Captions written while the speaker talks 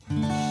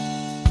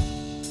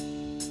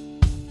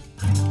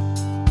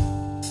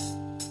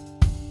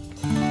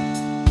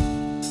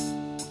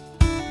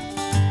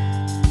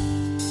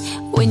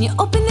when you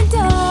open the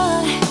door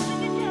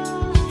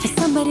for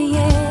somebody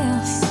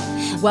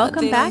else.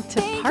 Welcome back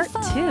to part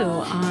 2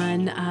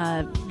 on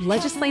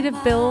legislative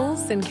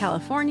bills in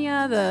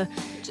California, the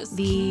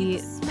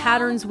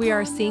patterns we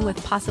are seeing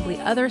with possibly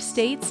other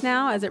states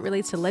now as it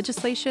relates to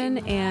legislation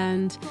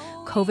and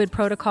COVID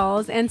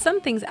protocols, and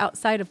some things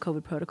outside of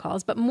COVID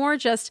protocols, but more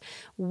just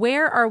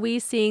where are we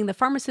seeing the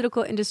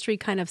pharmaceutical industry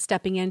kind of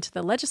stepping into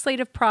the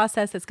legislative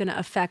process that's going to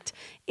affect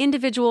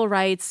individual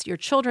rights, your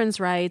children's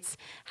rights.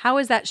 How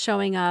is that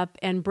showing up,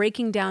 and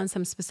breaking down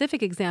some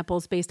specific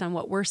examples based on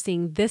what we're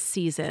seeing this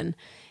season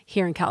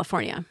here in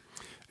California.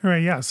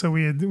 Right. Yeah. So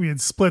we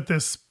had split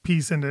this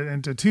piece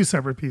into two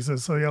separate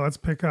pieces. So yeah, let's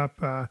pick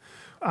up.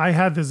 I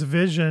had this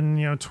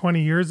vision,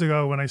 20 years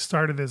ago when I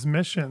started this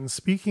mission,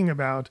 speaking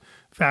about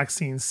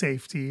vaccine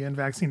safety and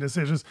vaccine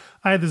decisions.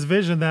 I had this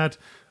vision that,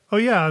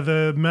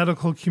 the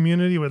medical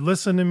community would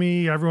listen to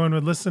me, everyone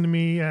would listen to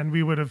me, and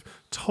we would have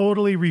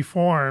totally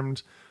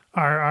reformed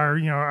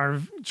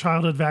our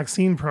childhood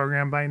vaccine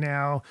program by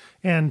now,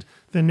 and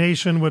the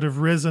nation would have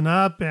risen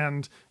up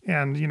and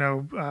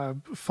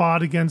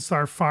fought against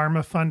our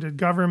pharma-funded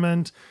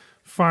government.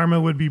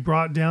 Pharma would be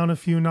brought down a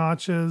few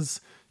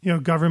notches.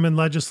 Government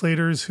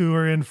legislators who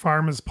are in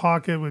pharma's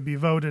pocket would be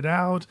voted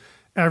out.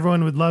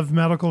 Everyone would love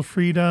medical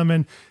freedom,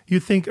 and you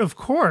think, of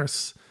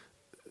course,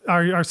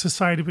 our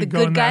society would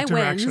go in that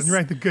direction. Wins.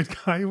 Right, the good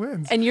guy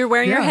wins. And you're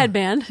wearing your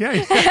headband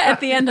at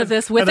the end of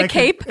this with a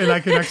cape. And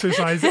I can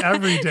exercise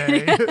every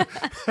day.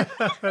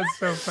 That's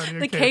so funny.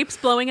 The cape's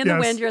blowing in the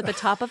wind. You're at the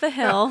top of a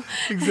hill.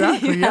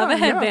 Exactly. You have a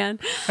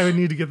headband. I would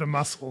need to get the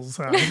muscles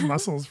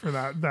for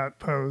that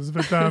pose.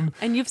 But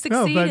and you've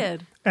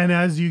succeeded. And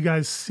as you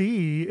guys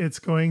see, it's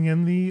going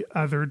in the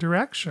other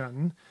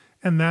direction.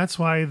 And that's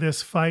why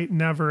this fight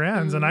never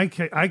ends. And I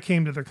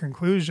came to the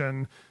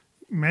conclusion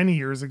many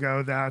years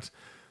ago that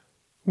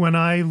when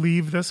I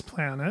leave this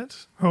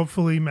planet,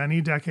 hopefully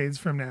many decades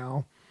from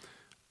now,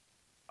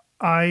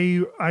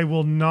 I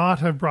will not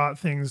have brought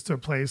things to a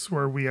place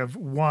where we have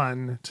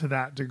won to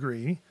that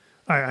degree.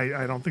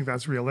 I don't think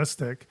that's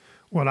realistic.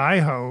 What I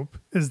hope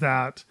is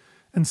that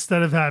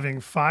instead of having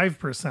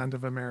 5%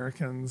 of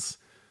Americans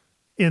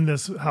in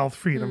this health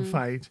freedom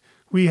fight,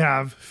 we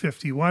have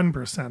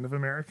 51% of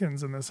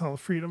Americans in this health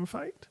freedom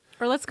fight.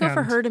 Or let's go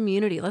for herd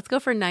immunity. Let's go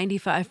for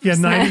 95%. Yeah,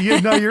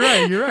 90. No, you're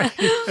right.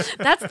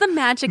 That's the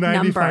magic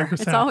number.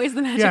 It's always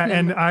the magic number.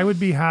 And I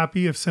would be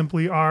happy if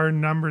simply our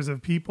numbers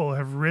of people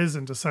have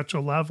risen to such a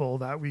level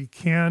that we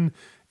can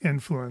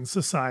influence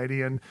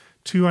society. And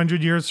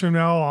 200 years from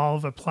now, I'll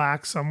have a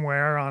plaque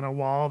somewhere on a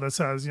wall that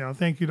says,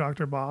 thank you,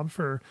 Dr. Bob,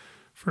 for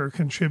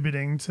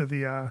contributing to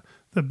the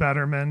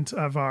betterment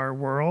of our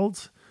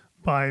world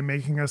by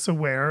making us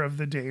aware of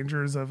the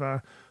dangers of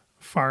a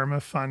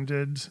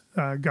pharma-funded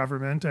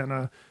government and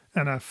a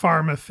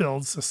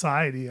pharma-filled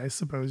society, I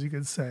suppose you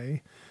could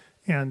say.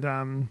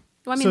 And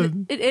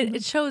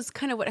it shows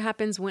kind of what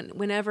happens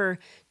whenever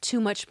too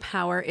much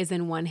power is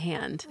in one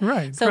hand.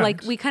 Right. So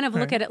like we kind of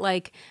look at it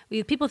like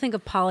people think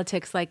of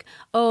politics like,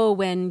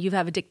 when you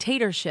have a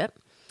dictatorship,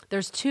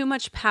 there's too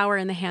much power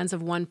in the hands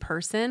of one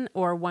person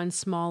or one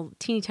small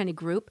teeny tiny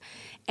group,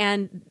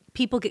 and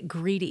people get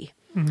greedy.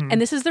 Mm-hmm.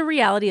 And this is the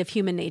reality of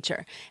human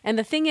nature. And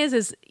the thing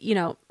is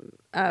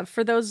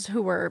for those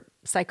who were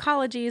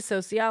psychology,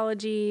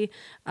 sociology,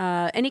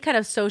 any kind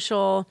of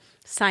social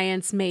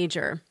science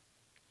major,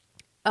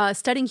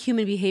 studying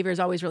human behavior is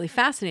always really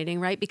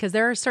fascinating, right? Because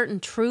there are certain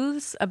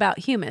truths about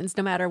humans,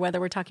 no matter whether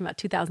we're talking about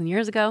 2,000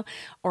 years ago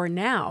or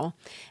now,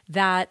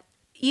 that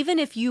even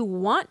if you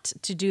want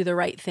to do the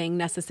right thing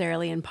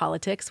necessarily in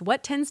politics,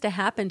 what tends to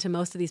happen to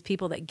most of these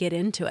people that get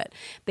into it?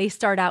 They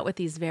start out with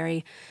these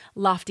very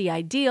lofty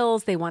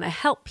ideals. They want to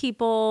help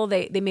people.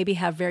 They maybe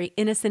have very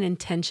innocent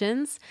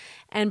intentions.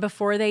 And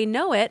before they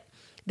know it,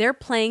 they're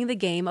playing the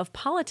game of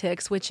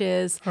politics, which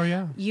is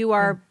you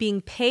are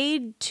being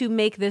paid to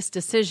make this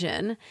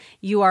decision.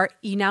 You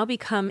now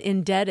become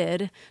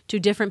indebted to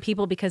different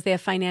people because they have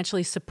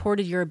financially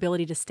supported your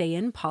ability to stay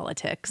in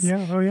politics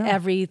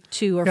every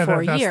 2 or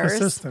 4 years. That's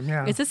the system,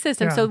 It's a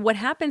system. Yeah. So what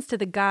happens to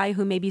the guy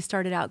who maybe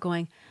started out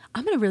going,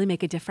 I'm going to really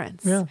make a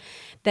difference,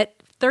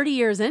 that 30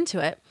 years into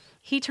it,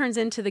 he turns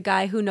into the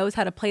guy who knows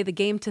how to play the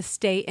game to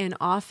stay in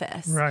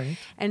office. Right.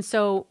 And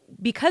so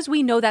because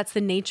we know that's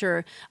the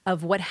nature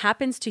of what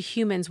happens to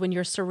humans when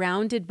you're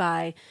surrounded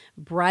by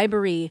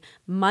bribery,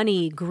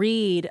 money,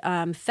 greed,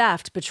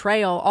 theft,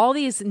 betrayal, all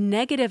these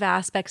negative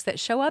aspects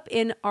that show up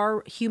in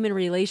our human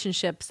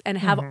relationships and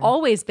have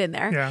always been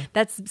there. Yeah.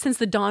 That's since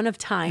the dawn of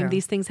time.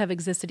 These things have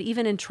existed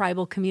even in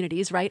tribal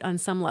communities, right, on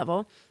some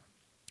level.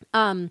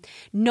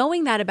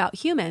 Knowing that about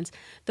humans,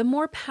 the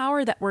more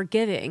power that we're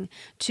giving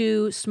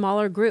to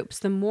smaller groups,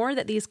 the more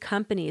that these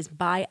companies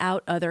buy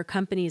out other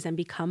companies and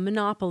become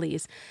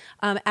monopolies.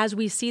 As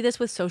we see this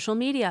with social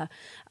media,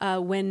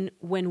 when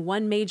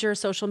one major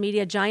social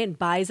media giant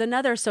buys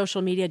another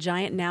social media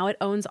giant, now it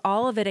owns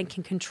all of it and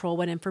can control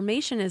what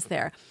information is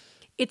there.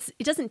 It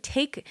doesn't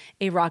take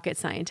a rocket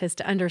scientist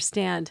to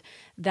understand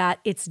that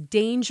it's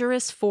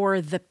dangerous for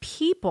the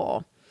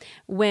people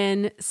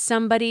when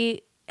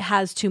somebody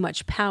has too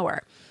much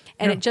power.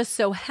 And Yeah. it just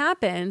so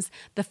happens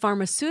the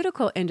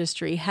pharmaceutical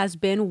industry has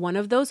been one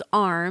of those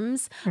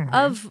arms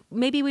of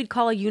maybe we'd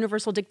call a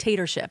universal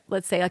dictatorship,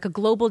 let's say like a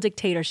global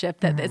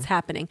dictatorship that is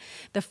happening.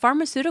 The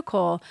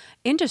pharmaceutical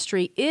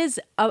industry is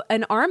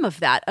an arm of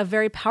that, a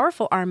very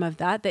powerful arm of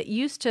that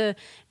used to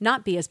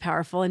not be as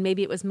powerful. And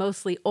maybe it was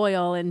mostly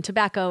oil and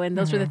tobacco and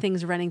those were the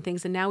things running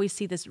things. And now we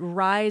see this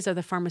rise of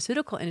the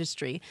pharmaceutical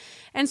industry.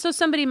 And so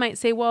somebody might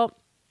say, well,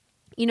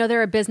 you know,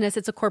 they're a business,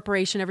 it's a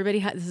corporation, everybody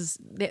has,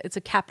 it's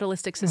a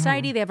capitalistic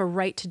society, they have a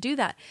right to do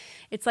that.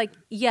 It's like,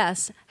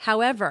 yes,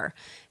 however,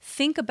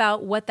 think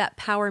about what that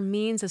power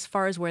means as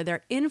far as where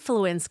their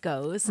influence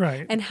goes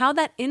Right. and how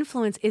that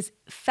influence is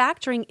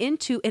factoring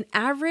into an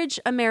average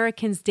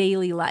American's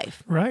daily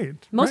life. Right.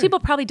 Most right.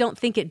 people probably don't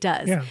think it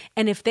does. Yeah.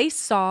 And if they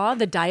saw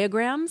the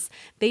diagrams,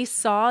 they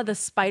saw the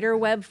spider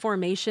web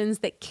formations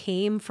that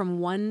came from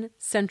one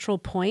central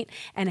point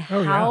and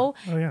how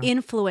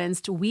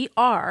influenced we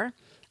are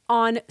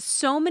on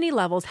so many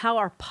levels, how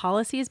our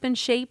policy has been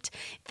shaped,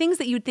 things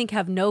that you'd think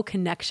have no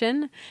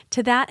connection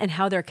to that and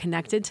how they're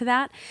connected to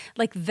that.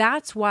 Like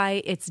that's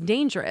why it's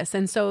dangerous.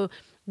 And so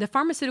the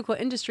pharmaceutical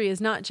industry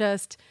is not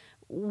just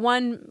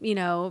one, you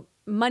know,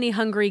 money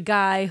hungry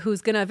guy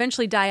who's going to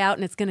eventually die out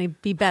and it's going to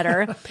be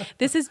better.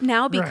 This has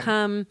now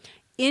become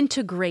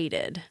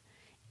integrated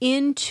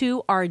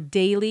into our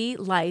daily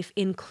life,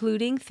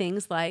 including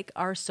things like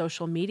our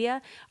social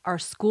media, our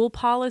school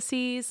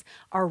policies,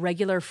 our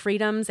regular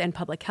freedoms and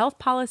public health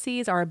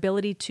policies, our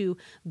ability to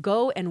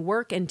go and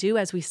work and do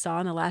as we saw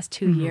in the last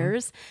 2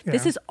 years. Yeah.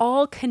 This is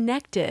all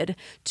connected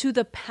to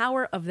the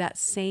power of that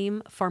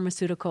same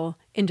pharmaceutical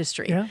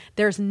industry. Yeah.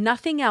 There's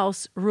nothing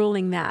else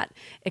ruling that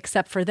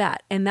except for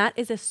that. And that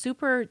is a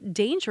super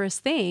dangerous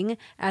thing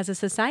as a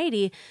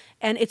society.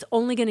 And it's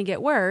only going to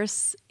get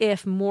worse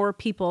if more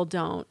people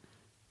don't,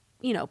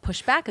 you know,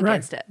 push back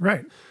against it.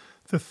 Right.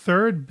 The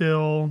third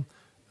bill,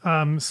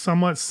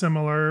 somewhat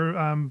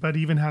similar, but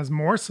even has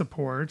more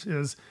support,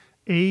 is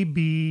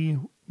AB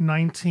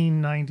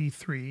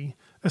 1993,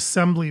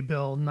 Assembly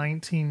Bill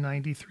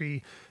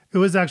 1993. It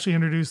was actually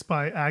introduced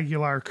by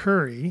Aguilar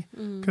Curry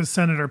because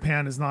Senator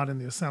Pan is not in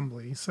the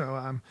Assembly.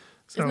 So,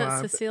 Isn't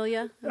that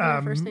Cecilia?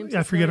 Her first name?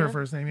 I forget her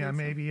first name. Yeah,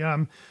 maybe.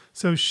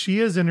 So she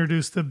has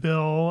introduced the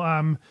bill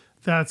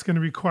that's going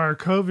to require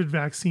COVID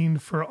vaccine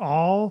for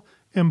all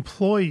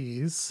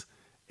employees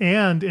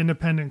and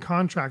independent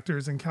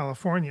contractors in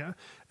California.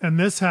 And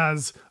this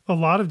has a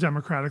lot of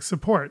Democratic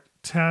support.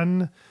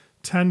 10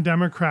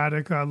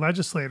 Democratic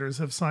legislators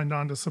have signed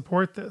on to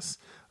support this.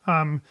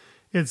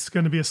 It's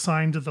going to be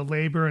assigned to the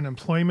Labor and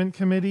Employment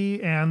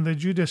Committee and the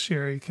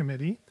Judiciary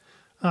Committee.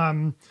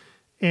 I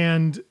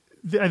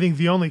think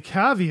the only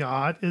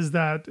caveat is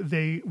that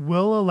they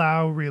will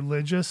allow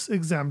religious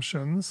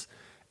exemptions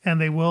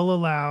and they will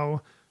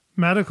allow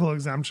medical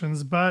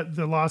exemptions, but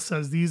the law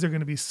says these are going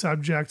to be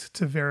subject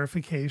to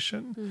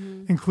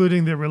verification,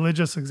 including the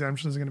religious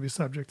exemptions are going to be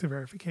subject to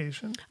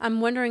verification.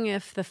 I'm wondering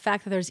if the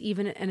fact that there's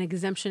even an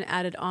exemption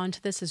added on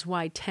to this is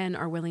why 10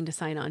 are willing to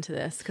sign on to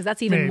this, because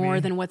that's even Maybe. more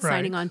than what's Right.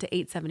 signing on to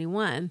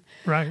 871.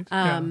 Right.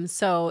 Yeah.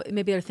 So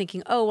maybe they're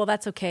thinking, oh, well,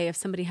 that's okay if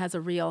somebody has a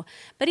real,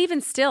 but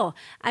even still,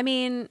 I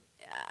mean,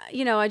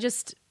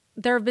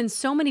 there have been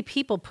so many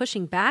people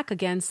pushing back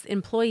against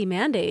employee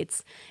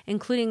mandates,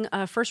 including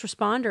first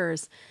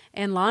responders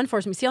and law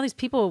enforcement. You see all these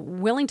people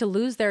willing to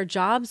lose their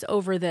jobs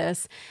over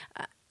this.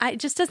 It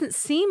just doesn't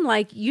seem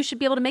like you should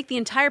be able to make the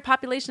entire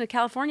population of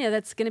California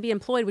that's going to be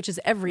employed, which is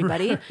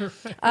everybody,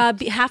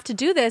 have to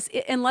do this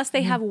unless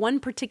they have one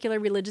particular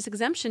religious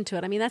exemption to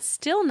it. I mean, that's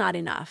still not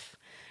enough.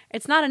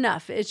 It's not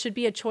enough. It should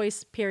be a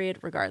choice period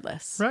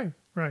regardless.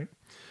 Right.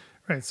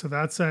 So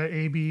that's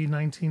AB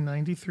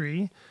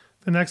 1993.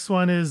 The next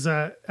one is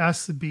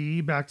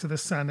SB, back to the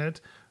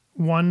Senate,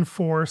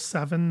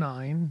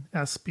 1479,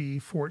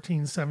 SB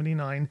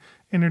 1479,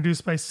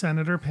 introduced by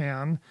Senator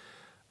Pan.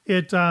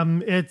 It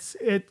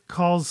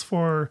calls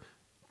for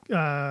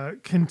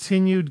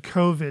continued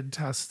COVID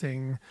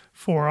testing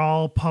for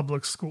all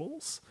public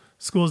schools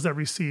that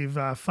receive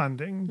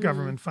funding,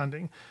 government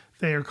funding.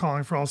 They are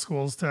calling for all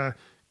schools to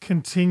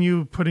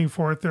continue putting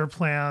forth their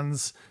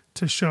plans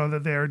to show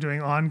that they are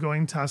doing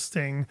ongoing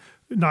testing,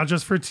 not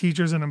just for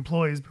teachers and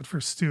employees, but for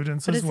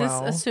students as well.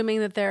 But is this assuming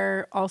that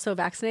they're also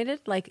vaccinated?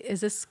 Like, is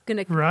this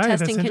going to, Right,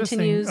 testing that's interesting.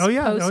 continues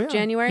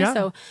post-January? Yeah.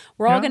 So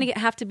we're all going to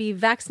have to be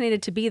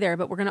vaccinated to be there,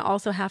 but we're going to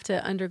also have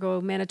to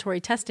undergo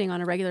mandatory testing on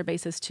a regular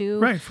basis too.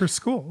 Right, for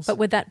schools. But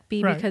would that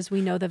be Right. because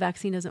we know the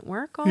vaccine doesn't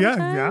work all Yeah, the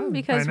time? yeah,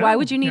 Because I why know,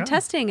 would you need yeah.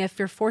 testing if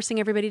you're forcing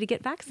everybody to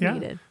get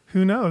vaccinated?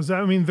 Who knows?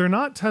 I mean, they're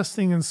not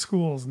testing in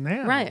schools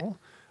now. Right.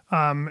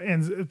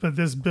 But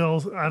this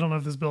bill, I don't know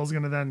if this bill is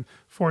going to then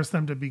force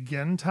them to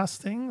begin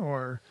testing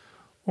or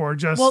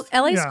just. Well,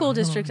 LA School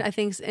District, I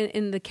think,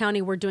 in the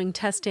county, were doing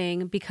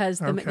testing because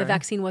the Okay.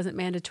 vaccine wasn't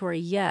mandatory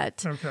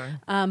yet. Okay.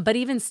 But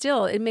even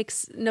still, it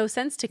makes no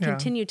sense to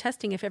continue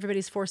testing if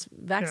everybody's forced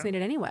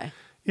vaccinated anyway.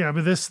 Yeah,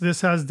 but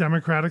this has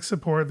Democratic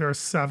support. There are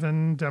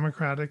 7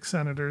 Democratic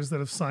senators that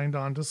have signed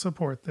on to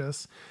support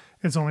this.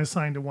 It's only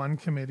assigned to one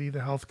committee,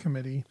 the Health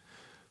Committee.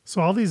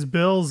 So all these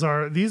bills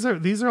these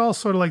are all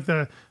sort of like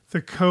the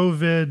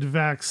COVID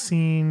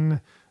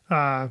vaccine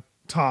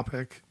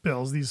topic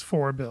bills. These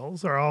 4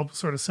 bills are all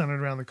sort of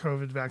centered around the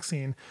COVID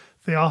vaccine.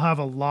 They all have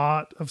a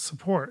lot of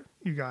support,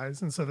 you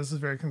guys, and so this is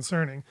very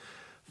concerning.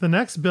 The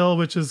next bill,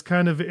 which is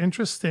kind of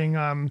interesting,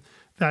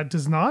 that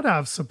does not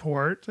have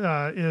support,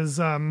 is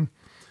SB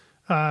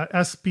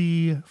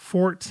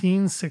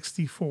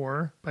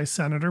 1464 by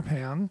Senator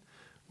Pan,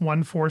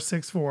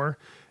 1464.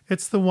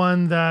 It's the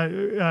one that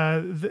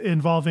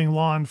involving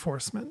law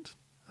enforcement,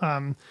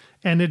 and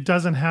it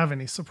doesn't have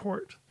any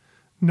support.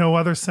 No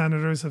other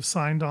senators have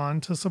signed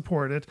on to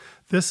support it.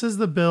 This is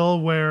the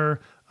bill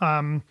where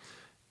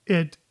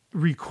it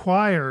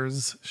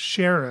requires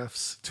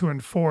sheriffs to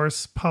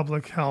enforce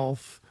public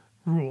health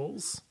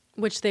rules.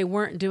 Which they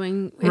weren't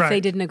doing if they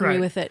didn't agree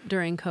with it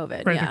during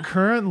COVID. Right. Yeah. The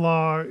current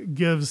law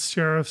gives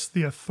sheriffs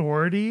the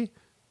authority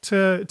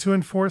to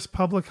enforce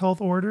public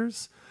health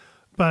orders,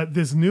 but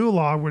this new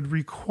law would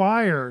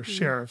require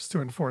sheriffs to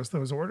enforce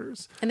those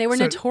orders. And they were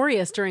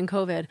notorious during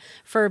COVID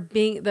for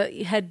being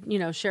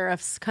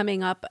sheriffs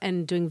coming up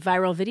and doing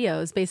viral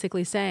videos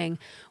basically saying,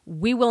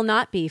 we will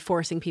not be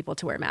forcing people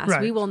to wear masks.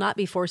 Right. We will not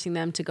be forcing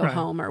them to go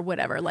home or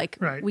whatever.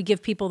 We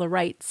give people the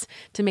rights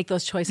to make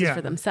those choices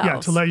for themselves. Yeah,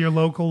 to let your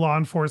local law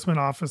enforcement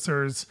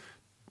officers,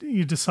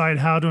 you decide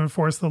how to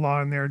enforce the law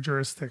in their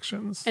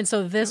jurisdictions. And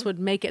so this would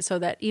make it so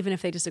that even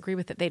if they disagree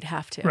with it, they'd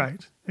have to.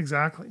 Right,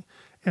 exactly.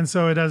 And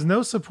so it has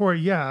no support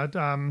yet,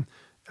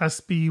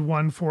 SB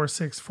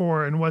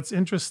 1464. And what's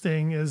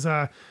interesting is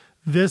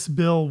this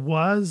bill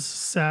was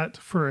set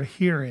for a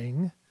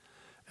hearing,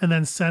 and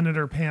then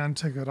Senator Pan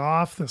took it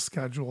off the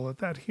schedule at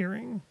that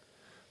hearing,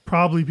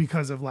 probably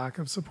because of lack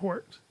of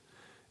support.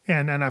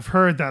 And I've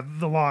heard that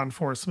the law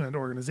enforcement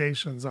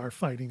organizations are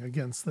fighting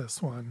against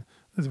this one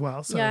as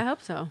well. So yeah, I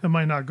hope so. It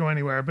might not go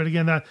anywhere. But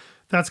again,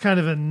 that's kind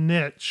of a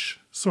niche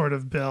sort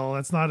of bill.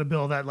 It's not a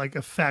bill that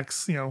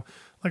affects,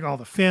 like all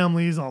the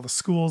families, all the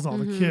schools, all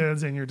the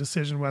kids, and your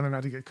decision whether or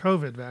not to get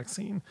COVID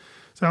vaccine.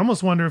 So I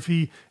almost wonder if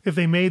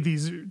they made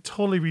these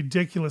totally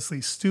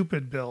ridiculously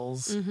stupid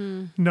bills,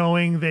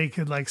 knowing they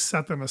could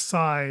set them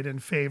aside in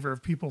favor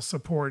of people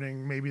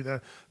supporting maybe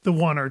the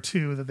 1 or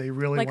 2 that they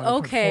really want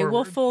to put forward.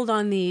 We'll fold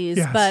on these,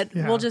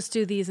 we'll just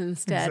do these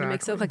instead. Exactly. It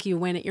makes it look like you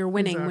win it. You're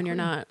winning when you're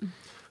not.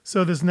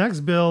 So this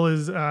next bill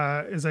is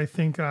I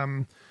think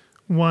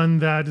one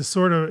that is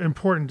sort of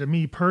important to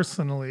me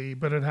personally,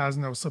 but it has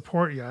no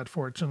support yet,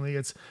 fortunately.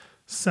 It's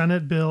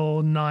Senate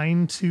Bill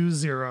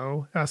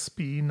 920,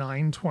 SB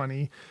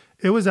 920.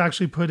 It was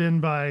actually put in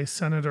by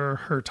Senator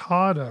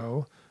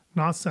Hurtado,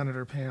 not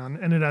Senator Pan,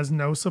 and it has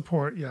no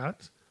support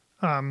yet.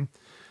 No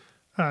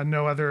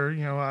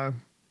other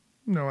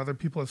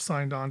people have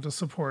signed on to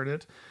support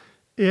it.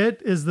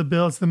 It is the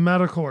bill, it's the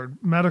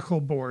medical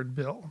board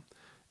bill.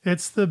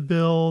 It's the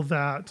bill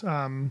that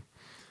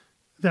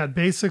that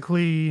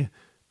basically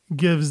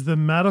gives the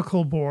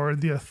medical board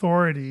the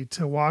authority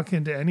to walk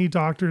into any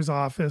doctor's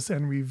office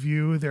and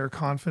review their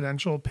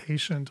confidential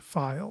patient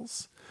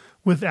files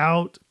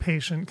without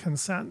patient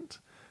consent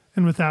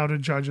and without a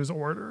judge's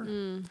order.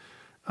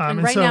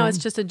 And right now it's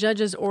just a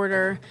judge's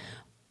order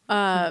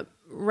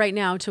right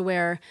now, to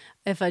where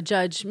if a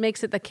judge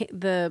makes it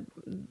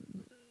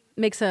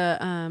makes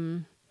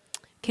a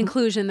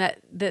conclusion that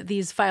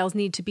these files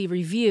need to be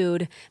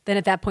reviewed, then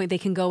at that point they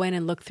can go in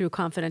and look through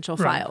confidential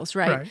files,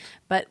 right?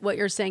 But what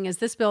you're saying is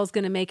this bill is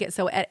going to make it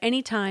so at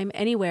any time,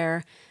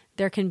 anywhere,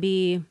 there can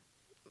be,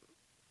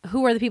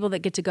 who are the people that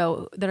get to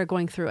go, that are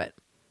going through it?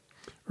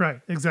 Right,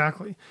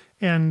 exactly.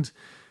 And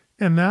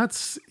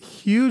that's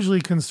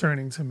hugely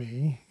concerning to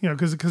me,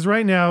 because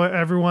right now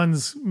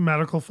everyone's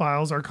medical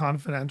files are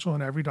confidential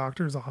in every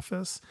doctor's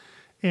office.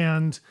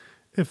 And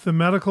if the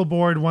medical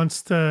board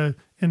wants to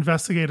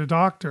investigate a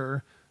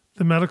doctor,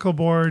 the medical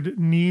board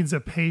needs a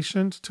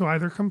patient to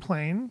either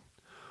complain,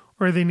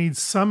 or they need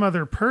some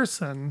other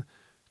person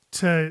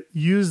to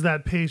use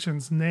that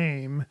patient's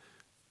name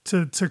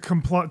to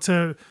complain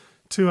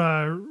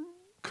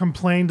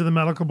to the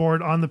medical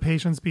board on the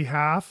patient's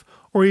behalf,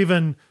 or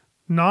even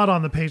not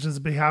on the patient's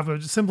behalf, but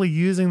just simply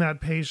using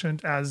that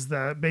patient as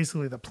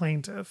basically the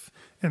plaintiff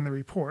in the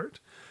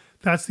report.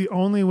 That's the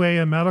only way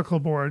a medical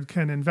board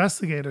can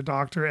investigate a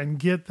doctor and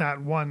get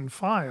that one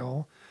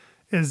file,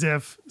 is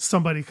if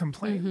somebody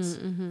complains,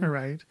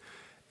 right?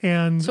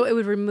 And so it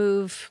would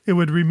remove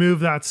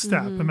that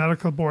step. The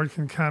medical board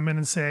can come in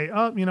and say,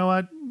 "Oh, you know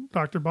what,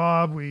 Dr.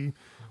 Bob, we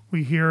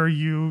hear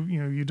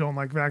you don't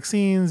like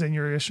vaccines and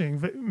you're issuing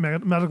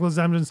medical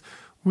exemptions.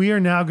 We are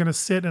now going to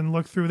sit and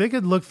look through." They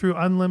could look through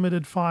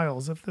unlimited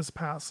files if this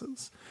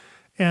passes,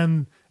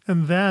 and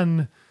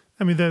then.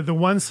 I mean, the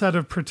one set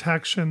of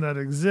protection that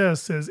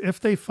exists is if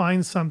they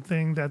find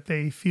something that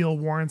they feel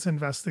warrants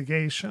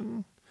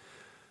investigation,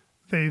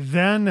 they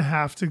then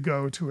have to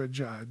go to a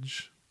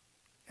judge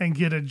and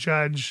get a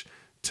judge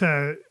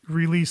to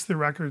release the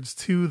records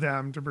to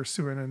them to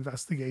pursue an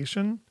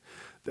investigation.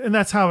 And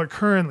that's how it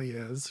currently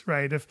is,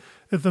 right? If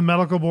the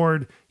medical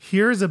board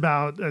hears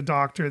about a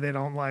doctor they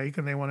don't like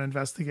and they want to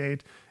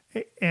investigate,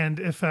 and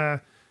if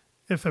a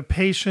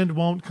patient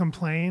won't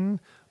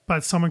complain,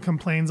 but someone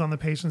complains on the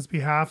patient's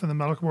behalf and the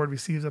medical board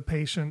receives a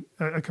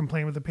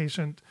complaint with the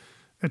patient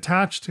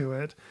attached to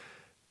it,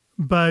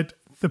 but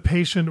the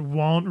patient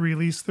won't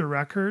release the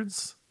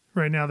records.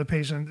 Right now, the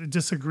patient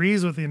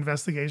disagrees with the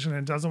investigation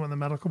and doesn't want the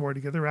medical board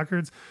to get the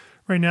records.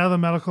 Right now, the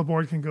medical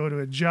board can go to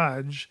a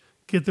judge,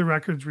 get the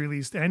records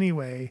released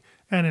anyway,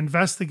 and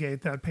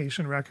investigate that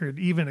patient record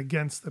even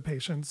against the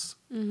patient's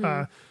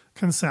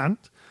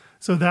consent.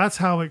 So that's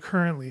how it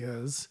currently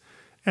is.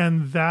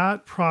 And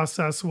that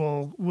process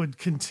would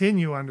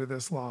continue under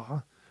this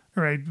law,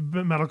 right?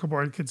 But medical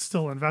board could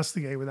still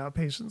investigate without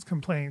patient's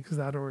complaint because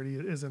that already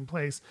is in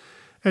place.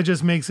 It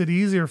just makes it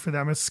easier for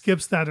them. It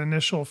skips that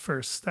initial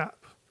first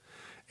step.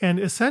 And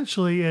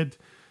essentially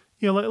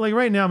like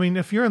right now, I mean,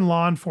 if you're in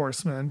law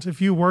enforcement, if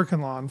you work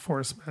in law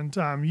enforcement,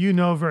 you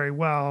know very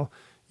well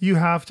you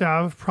have to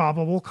have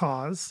probable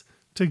cause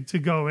to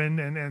go in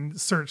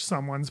and search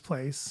someone's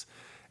place.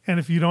 And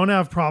if you don't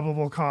have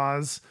probable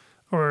cause,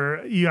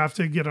 or you have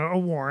to get a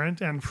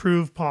warrant and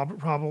prove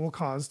probable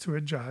cause to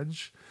a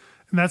judge.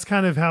 And that's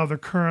kind of how the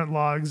current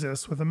law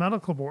exists with a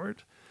medical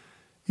board.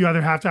 You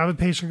either have to have a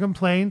patient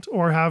complaint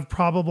or have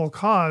probable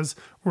cause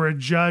where a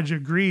judge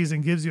agrees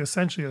and gives you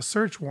essentially a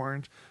search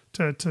warrant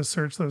to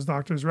search those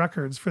doctors'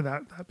 records for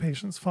that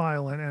patient's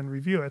file and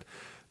review it.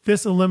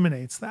 This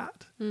eliminates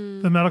that.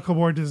 The medical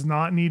board does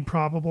not need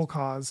probable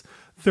cause.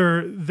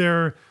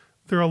 They're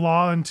a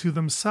law unto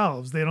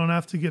themselves. They don't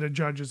have to get a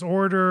judge's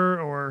order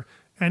or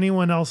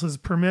anyone else's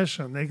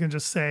permission. They can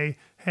just say,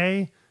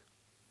 hey,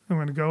 I'm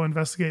going to go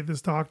investigate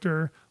this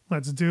doctor.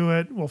 Let's do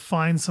it. We'll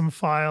find some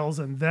files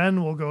and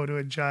then we'll go to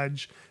a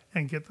judge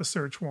and get the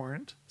search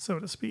warrant, so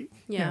to speak.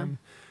 Yeah.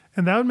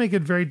 And that would make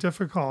it very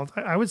difficult.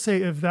 I would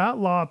say if that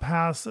law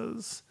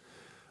passes,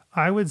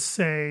 I would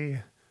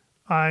say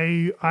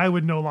I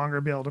would no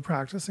longer be able to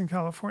practice in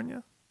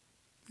California.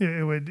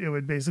 It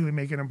would basically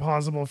make it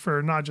impossible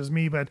for not just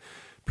me, but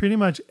pretty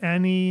much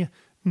any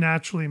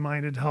naturally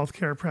minded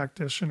healthcare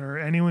practitioner,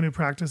 anyone who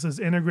practices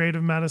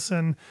integrative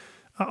medicine,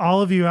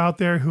 all of you out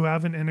there who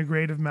have an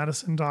integrative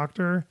medicine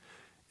doctor,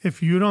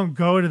 if you don't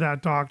go to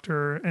that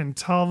doctor and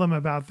tell them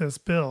about this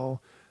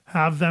bill,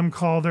 have them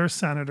call their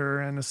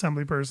senator and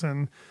assembly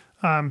person,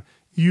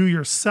 you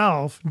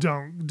yourself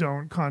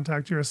don't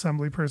contact your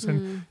assembly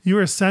person.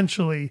 You're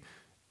essentially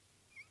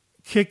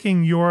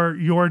kicking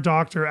your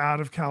doctor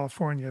out of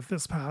California if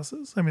this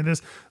passes. I mean,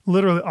 this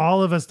literally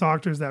all of us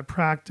doctors that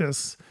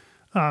practice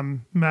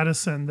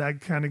medicine that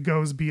kind of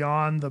goes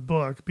beyond the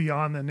book,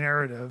 beyond the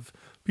narrative,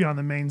 beyond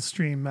the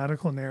mainstream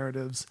medical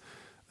narratives,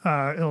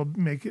 it'll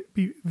make it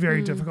be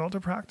very difficult to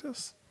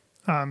practice.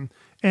 And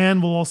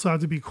we'll also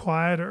have to be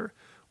quieter.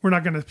 We're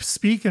not going to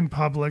speak in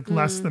public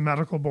lest the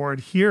medical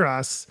board hear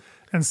us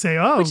and say,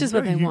 oh, which is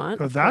what they want.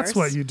 That's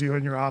what you do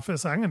in your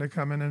office. I'm going to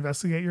come and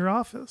investigate your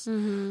office.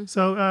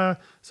 So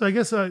I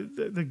guess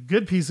the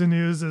good piece of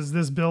news is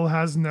this bill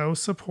has no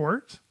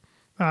support.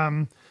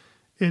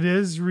 It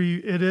is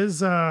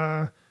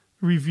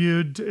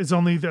reviewed. It's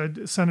only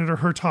the Senator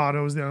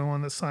Hurtado is the only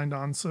one that signed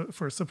on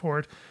for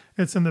support.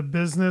 It's in the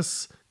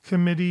Business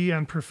Committee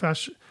and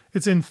Profession.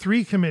 It's in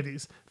 3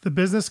 committees: the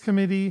Business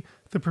Committee,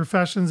 the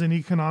Professions and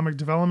Economic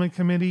Development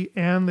Committee,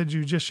 and the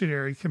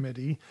Judiciary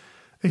Committee.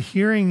 A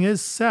hearing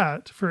is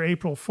set for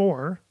April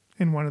 4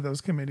 in one of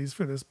those committees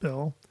for this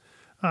bill.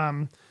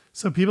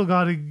 So people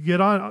got to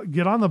get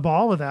on the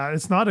ball with that.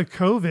 It's not a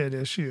COVID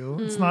issue.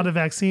 It's not a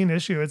vaccine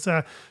issue. It's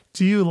a,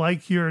 do you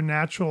like your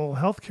natural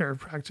healthcare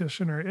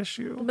practitioner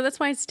issue? But that's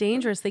why it's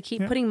dangerous. They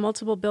keep putting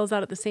multiple bills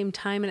out at the same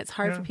time, and it's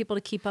hard for people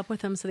to keep up with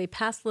them. So they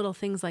pass little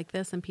things like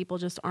this, and people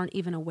just aren't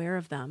even aware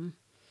of them.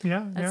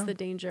 That's the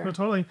danger. No,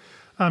 totally.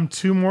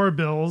 2 more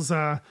bills.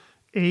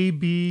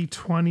 AB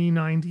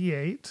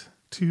 2098,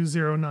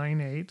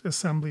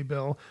 Assembly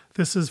Bill.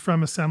 This is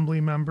from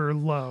Assembly Member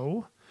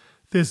Lowe.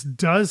 This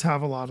does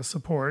have a lot of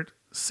support.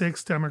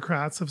 6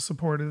 Democrats have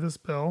supported this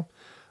bill.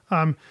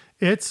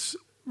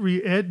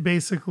 It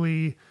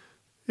basically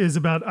is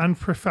about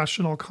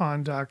unprofessional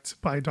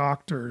conduct by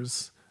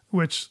doctors,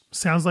 which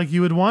sounds like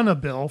you would want a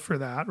bill for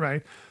that,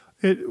 right?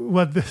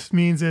 What this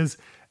means is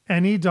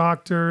any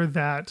doctor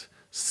that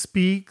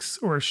speaks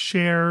or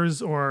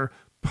shares or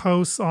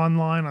posts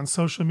online on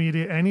social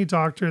media, any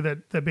doctor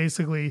that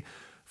basically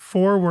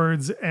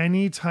forwards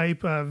any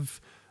type of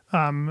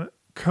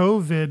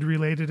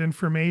COVID-related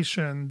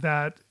information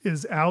that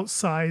is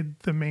outside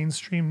the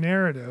mainstream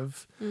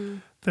narrative,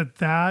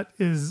 that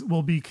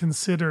will be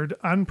considered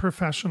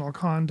unprofessional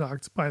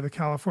conduct by the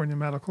California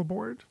Medical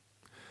Board.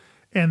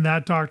 And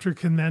that doctor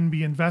can then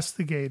be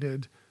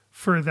investigated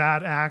for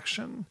that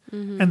action.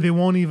 And they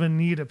won't even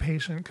need a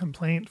patient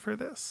complaint for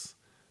this.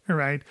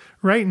 Right?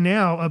 Right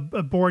now,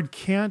 a board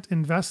can't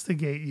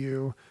investigate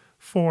you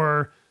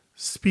for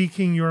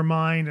speaking your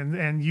mind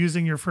and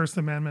using your First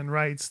Amendment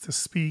rights to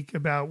speak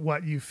about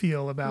what you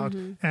feel about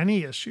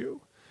any issue,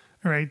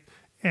 right?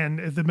 And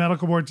if the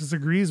medical board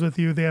disagrees with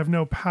you, they have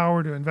no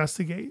power to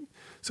investigate.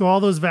 So all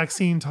those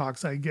vaccine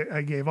talks I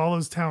gave, all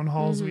those town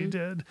halls we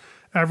did,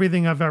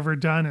 everything I've ever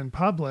done in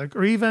public,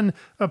 or even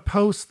a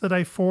post that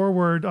I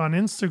forward on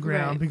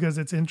Instagram because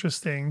it's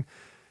interesting,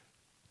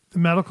 the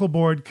medical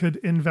board could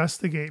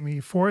investigate me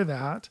for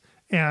that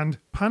and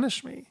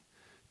punish me,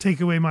 take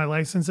away my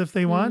license if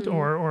they want,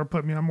 or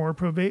put me on more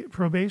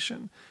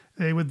probation.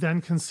 They would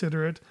then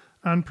consider it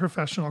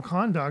unprofessional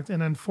conduct.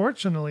 And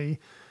unfortunately,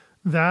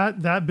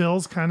 that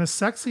bill's kind of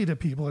sexy to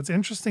people. It's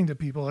interesting to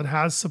people. It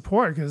has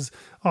support because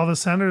all the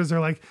senators are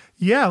like,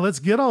 yeah, let's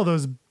get all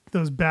those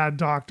bad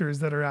doctors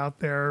that are out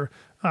there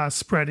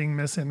spreading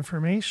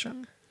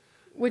misinformation.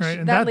 Which right?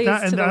 And that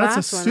leads to the that's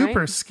last a one, super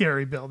right?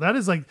 scary bill. That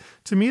is like,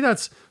 to me,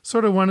 that's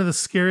sort of one of the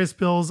scariest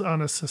bills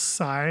on a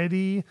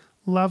society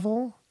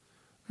level,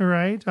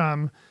 right?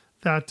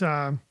 But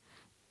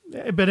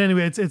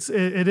anyway,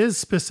 it is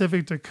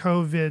specific to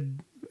COVID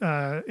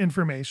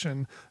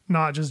information,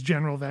 not just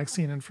general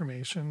vaccine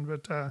information,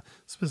 but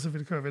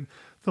specific to COVID.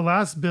 The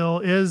last bill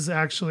is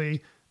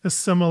actually a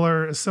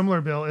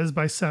similar bill is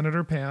by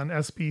Senator Pan,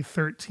 SB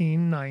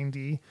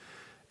 1390.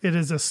 It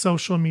is a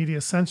social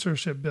media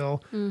censorship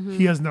bill.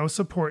 He has no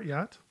support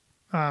yet.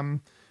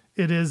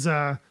 It is,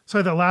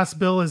 sorry, the last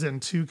bill is in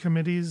 2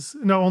 committees.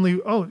 No,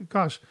 only, oh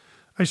gosh,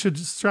 I should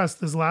stress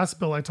this last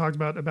bill I talked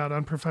about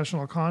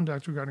unprofessional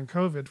conduct regarding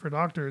COVID for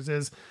doctors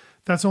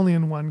that's only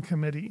in 1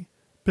 committee,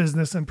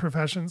 Business and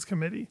Professions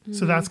Committee.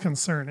 So that's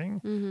concerning.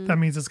 That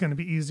means it's going to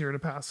be easier to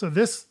pass. So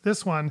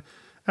this one,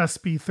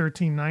 SB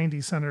 1390,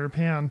 Senator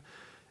Pan,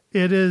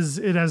 it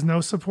has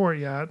no support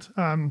yet.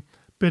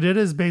 But it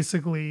is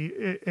basically,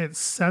 it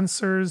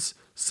censors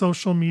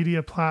social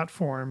media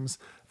platforms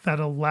that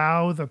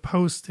allow the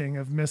posting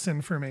of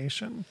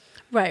misinformation.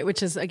 Right,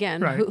 which is, again,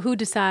 Right. who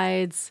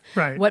decides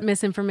Right. what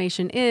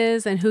misinformation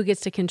is and who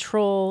gets to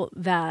control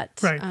that.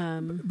 Right.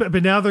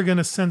 But now they're going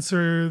to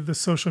censor the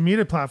social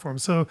media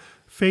platforms. So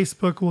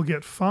Facebook will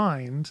get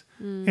fined,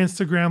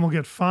 Instagram will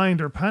get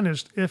fined or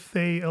punished if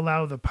they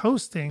allow the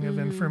posting of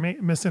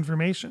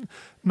misinformation,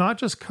 not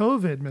just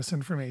COVID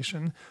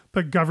misinformation,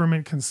 but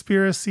government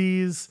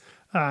conspiracies,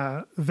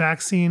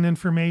 vaccine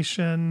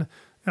information,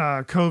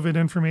 COVID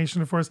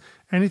information, of course,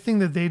 anything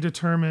that they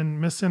determine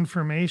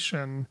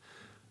misinformation,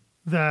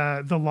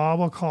 the law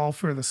will call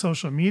for the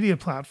social media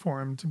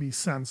platform to be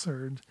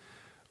censored,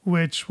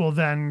 which will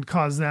then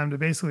cause them to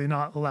basically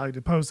not allow you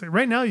to post it.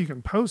 Right now you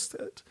can post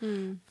it.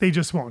 They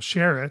just won't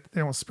share it.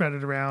 They won't spread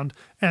it around,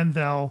 and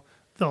they'll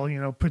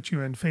put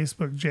you in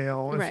Facebook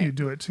jail if Right. you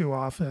do it too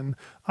often.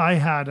 I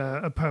had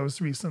a post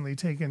recently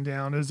taken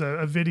down as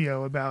a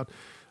video about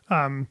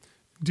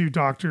do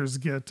doctors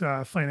get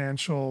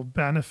financial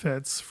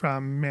benefits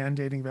from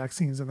mandating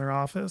vaccines in their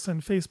office?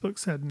 And Facebook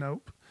said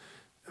nope.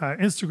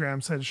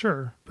 Instagram said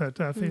sure, but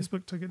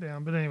Facebook took it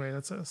down. But anyway,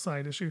 that's a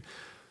side issue.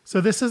 So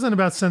this isn't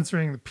about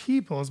censoring the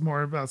people. It's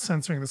more about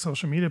censoring the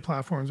social media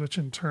platforms, which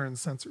in turn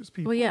censors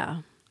people. Well,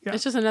 yeah. Yeah.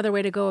 It's just another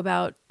way to go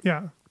about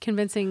Yeah.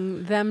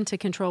 convincing them to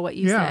control what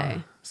you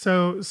say.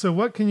 So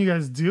what can you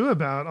guys do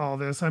about all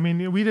this? I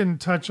mean, we didn't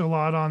touch a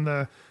lot on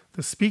the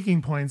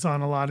speaking points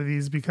on a lot of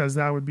these because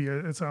that would be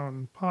its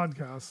own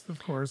podcast, of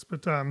course.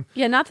 But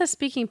Yeah, not the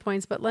speaking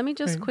points, but let me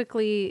just Okay.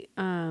 quickly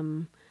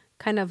kind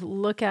of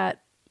look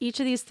at each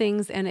of these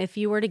things. And if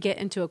you were to get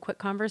into a quick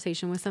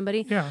conversation with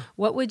somebody, Yeah.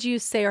 what would you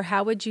say or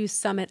how would you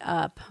sum it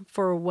up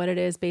for what it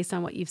is based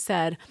on what you've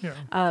said?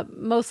 Yeah.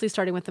 Mostly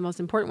starting with the most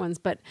important ones.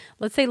 But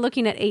let's say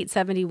looking at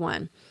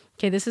 871.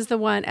 Okay, this is the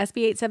one.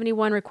 SB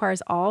 871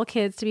 requires all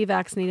kids to be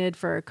vaccinated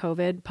for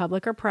COVID,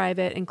 public or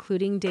private,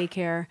 including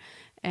daycare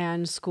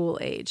and school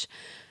age.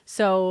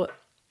 So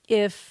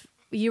if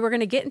you were going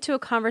to get into a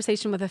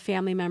conversation with a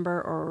family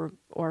member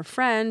or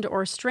friend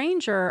or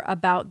stranger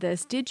about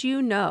this, did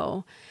you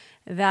know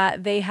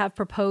that they have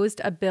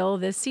proposed a bill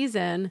this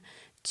season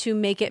to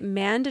make it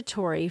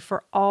mandatory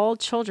for all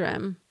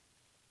children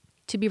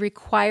to be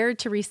required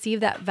to receive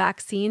that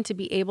vaccine to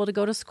be able to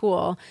go to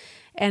school,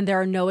 and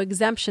there are no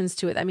exemptions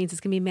to it? That means it's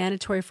going to be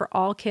mandatory for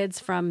all kids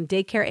from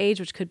daycare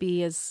age, which could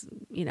be as,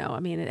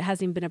 it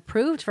hasn't even been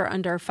approved for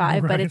under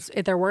 5, Right.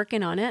 but they're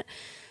working on it.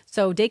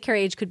 So daycare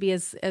age could be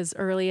as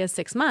early as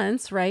 6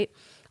 months, right?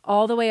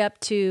 All the way up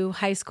to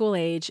high school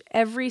age,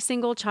 every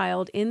single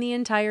child in the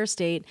entire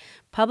state,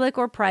 public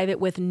or private,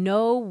 with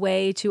no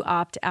way to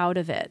opt out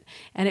of it.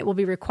 And it will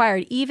be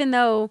required, even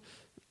though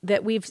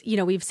that we've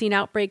seen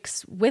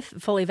outbreaks with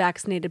fully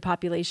vaccinated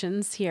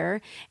populations here.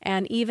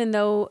 And even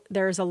though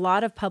there's a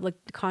lot of public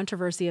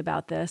controversy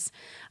about this,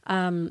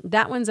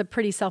 that one's a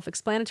pretty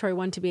self-explanatory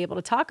one to be able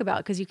to talk about,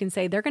 because you can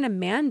say they're going to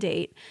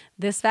mandate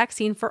this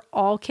vaccine for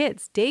all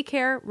kids,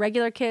 daycare,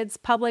 regular kids,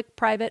 public,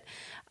 private.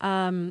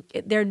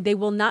 They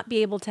will not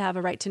be able to have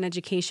a right to an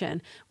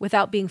education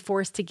without being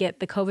forced to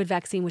get the COVID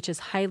vaccine, which is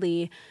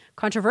highly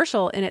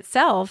controversial in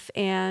itself.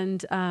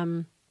 And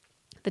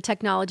the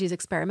technology is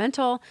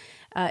experimental.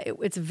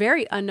 It's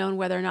very unknown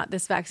whether or not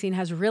this vaccine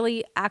has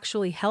really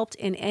actually helped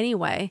in any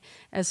way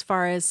as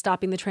far as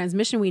stopping the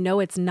transmission. We know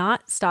it's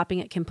not stopping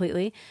it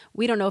completely.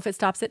 We don't know if it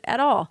stops it at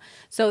all.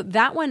 So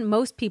that one,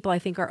 most people I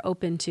think are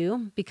open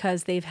to,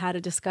 because they've had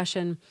a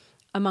discussion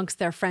amongst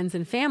their friends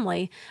and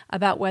family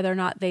about whether or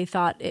not they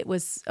thought it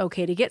was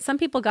okay to get. Some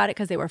people got it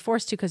because they were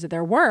forced to because of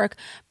their work,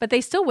 but they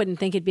still wouldn't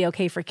think it'd be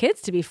okay for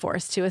kids to be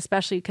forced to,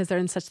 especially because they're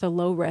in such the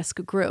low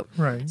risk group.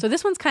 Right. So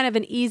this one's kind of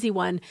an easy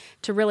one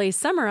to really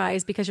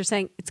summarize because you're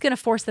saying it's going to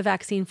force the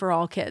vaccine for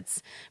all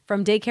kids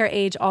from daycare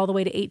age all the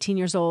way to 18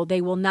 years old.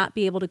 They will not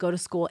be able to go to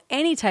school,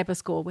 any type of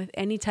school with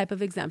any type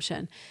of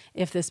exemption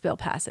if this bill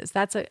passes.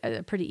 That's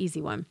a pretty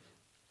easy one.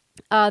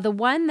 The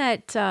one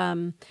that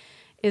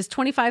is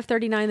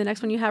 2539, the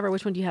next one you have, or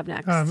which one do you have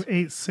next?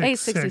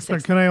 866.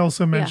 But can I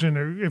also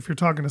mention, if you're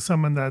talking to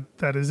someone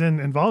that is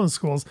involved in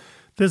schools,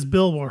 this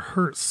bill will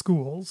hurt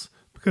schools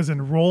because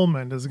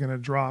enrollment is going to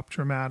drop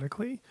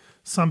dramatically.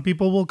 Some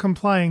people will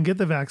comply and get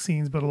the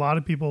vaccines, but a lot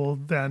of people will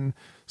then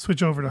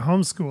switch over to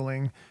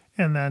homeschooling,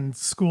 and then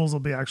schools will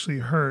be actually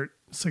hurt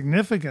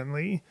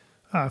significantly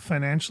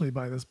financially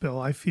by this bill,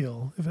 I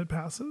feel, if it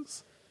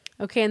passes.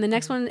 Okay, and the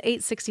next one,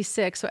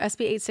 866. So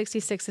SB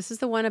 866, this is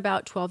the one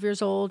about 12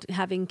 years old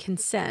having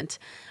consent.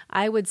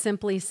 I would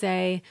simply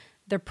say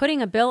they're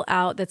putting a bill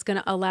out that's going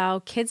to allow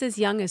kids as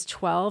young as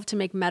 12 to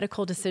make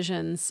medical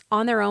decisions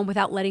on their own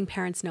without letting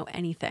parents know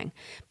anything.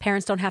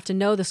 Parents don't have to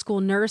know. The school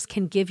nurse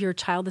can give your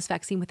child this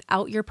vaccine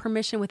without your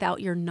permission,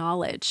 without your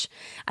knowledge.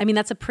 I mean,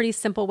 that's a pretty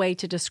simple way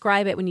to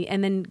describe it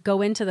and then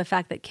go into the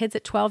fact that kids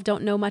at 12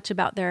 don't know much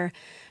about their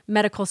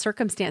medical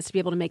circumstance to be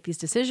able to make these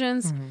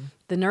decisions. Mm-hmm.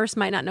 The nurse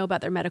might not know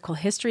about their medical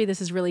history.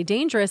 This is really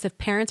dangerous if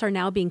parents are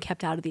now being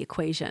kept out of the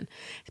equation,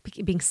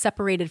 being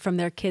separated from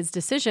their kids'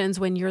 decisions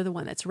when you're the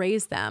one that's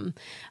raised them.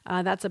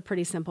 That's a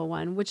pretty simple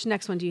one. Which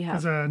next one do you have?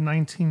 It's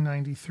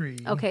 1993.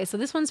 Okay, so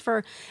this one's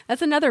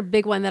that's another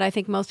big one that I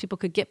think most people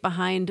could get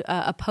behind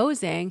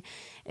opposing,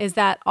 is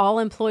that all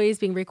employees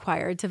being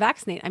required to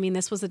vaccinate. I mean,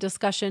 this was a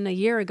discussion a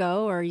year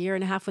ago or a year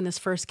and a half when this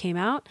first came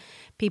out.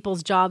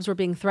 People's jobs were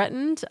being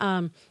threatened.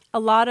 A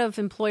lot of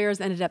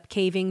employers ended up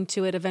caving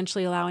to it,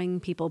 eventually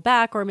allowing people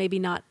back or maybe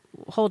not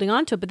holding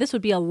on to it. But this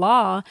would be a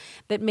law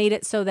that made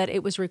it so that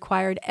it was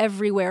required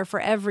everywhere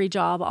for every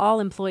job, all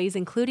employees,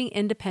 including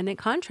independent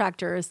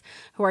contractors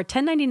who are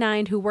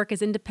 1099, who work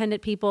as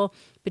independent people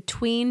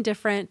between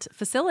different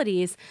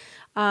facilities.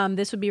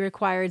 This would be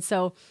required.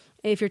 So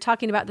if you're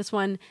talking about this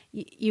one,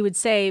 you would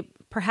say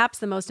perhaps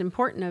the most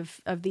important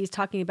of these,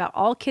 talking about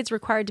all kids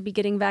required to be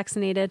getting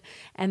vaccinated,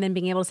 and then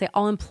being able to say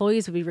all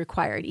employees would be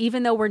required.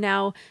 Even though we're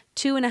now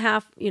 2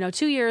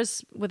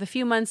 years with a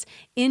few months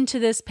into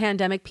this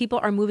pandemic, people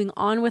are moving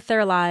on with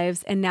their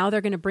lives, and now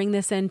they're going to bring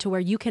this in to where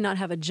you cannot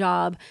have a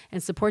job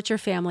and support your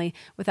family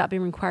without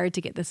being required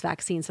to get this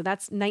vaccine. So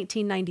that's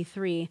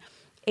 1993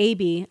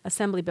 AB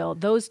Assembly Bill.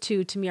 Those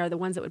two, to me, are the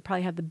ones that would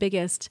probably have the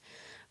biggest,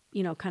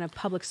 kind of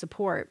public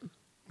support.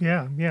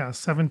 Yeah.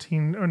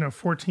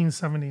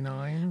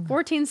 1479.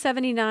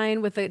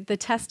 1479 with the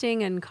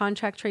testing and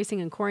contact tracing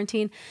and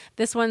quarantine.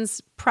 This one's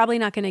probably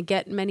not going to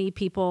get many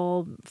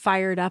people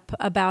fired up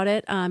about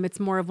it. It's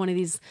more of one of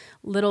these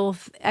little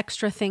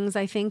extra things,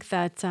 I think,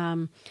 that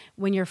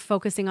when you're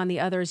focusing on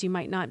the others, you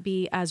might not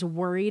be as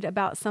worried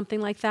about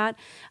something like that.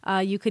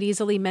 You could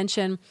easily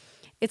mention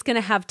it's going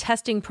to have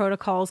testing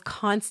protocols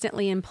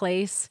constantly in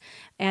place,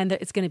 and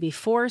it's going to be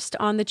forced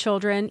on the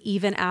children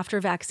even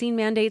after vaccine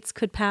mandates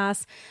could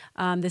pass.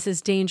 This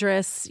is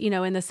dangerous,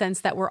 in the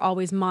sense that we're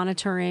always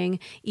monitoring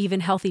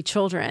even healthy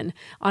children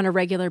on a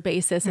regular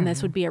basis, and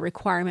this would be a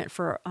requirement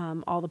for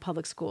all the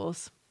public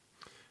schools.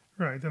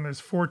 Right. Then there's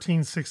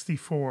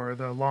 1464,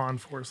 the law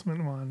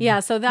enforcement one.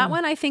 Yeah. So that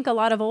one, I think a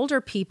lot of older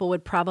people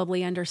would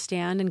probably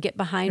understand and get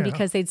behind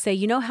because they'd say,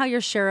 how your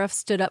sheriff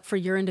stood up for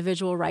your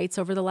individual rights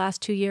over the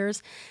last 2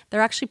 years?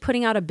 They're actually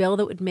putting out a bill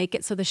that would make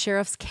it so the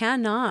sheriffs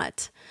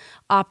cannot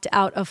opt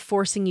out of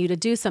forcing you to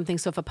do something.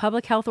 So if a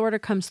public health order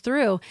comes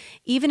through,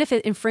 even if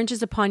it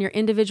infringes upon your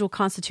individual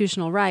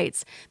constitutional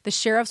rights, the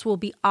sheriffs will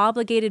be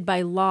obligated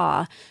by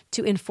law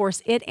to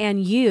enforce it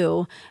and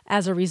you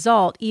as a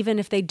result, even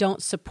if they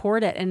don't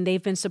support it. And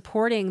they've been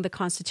supporting the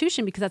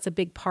Constitution because that's a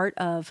big part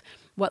of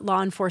what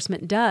law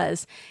enforcement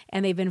does.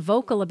 And they've been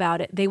vocal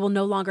about it. They will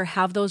no longer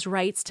have those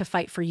rights to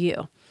fight for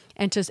you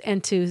and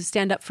to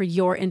stand up for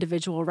your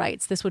individual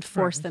rights. This would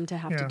force them to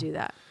have to do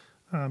that.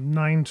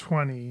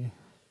 920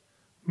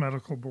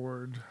 medical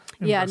board.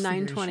 Yeah,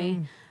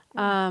 920.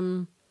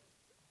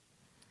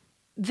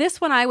 This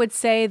one, I would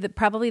say that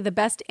probably the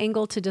best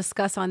angle to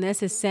discuss on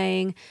this is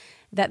saying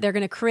that they're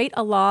going to create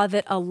a law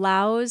that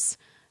allows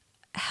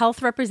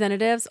health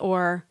representatives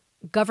or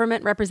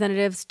government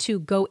representatives to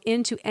go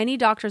into any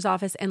doctor's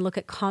office and look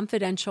at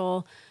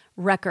confidential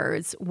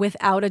records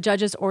without a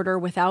judge's order,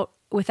 without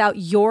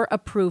your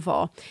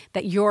approval,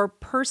 that your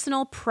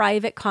personal,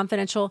 private,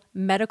 confidential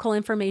medical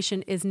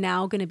information is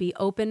now going to be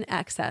open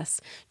access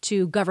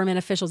to government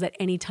officials at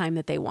any time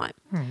that they want.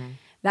 Mm-hmm.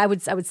 I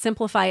would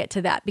simplify it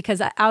to that, because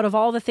out of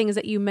all the things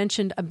that you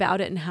mentioned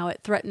about it and how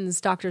it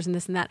threatens doctors and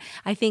this and that,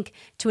 I think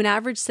to an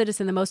average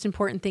citizen, the most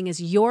important thing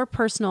is your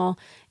personal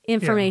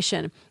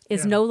information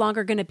is no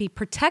longer going to be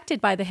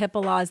protected by the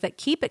HIPAA laws that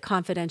keep it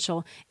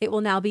confidential. It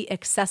will now be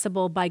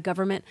accessible by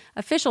government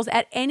officials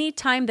at any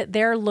time that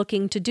they're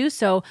looking to do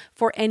so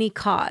for any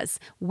cause,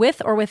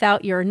 with or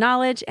without your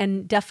knowledge,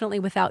 and definitely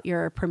without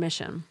your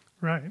permission.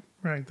 Right.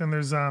 Then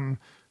there's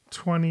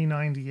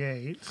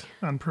 2098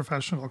 on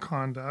professional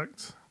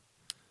conduct.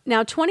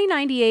 Now,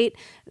 2098,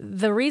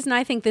 the reason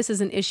I think this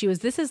is an issue is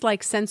this is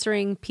like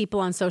censoring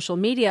people on social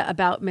media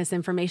about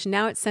misinformation.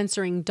 Now it's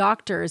censoring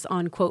doctors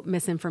on, quote,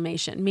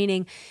 misinformation,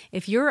 meaning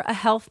if you're a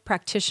health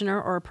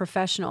practitioner or a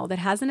professional that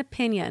has an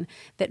opinion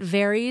that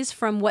varies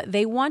from what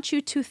they want you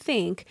to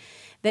think,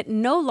 that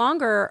no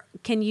longer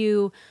can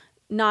you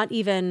not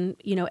even,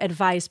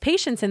 advise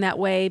patients in that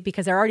way,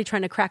 because they're already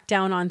trying to crack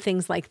down on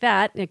things like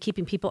that,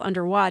 keeping people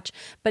under watch.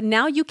 But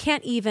now you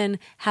can't even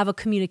have a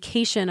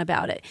communication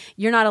about it.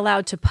 You're not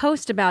allowed to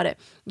post about it.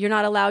 You're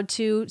not allowed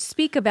to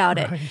speak about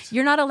it.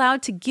 You're not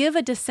allowed to give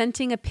a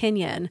dissenting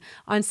opinion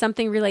on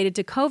something related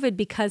to COVID,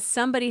 because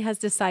somebody has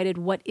decided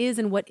what is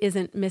and what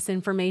isn't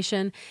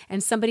misinformation,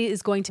 and somebody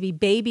is going to be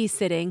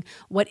babysitting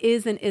what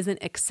is and isn't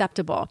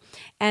acceptable.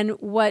 And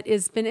what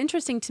has been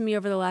interesting to me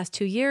over the last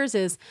 2 years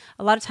is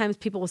a lot of times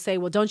people will say,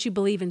 well, don't you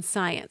believe in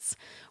science?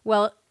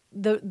 Well,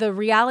 the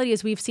reality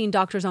is we've seen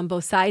doctors on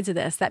both sides of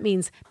this. That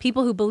means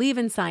people who believe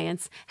in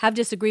science have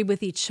disagreed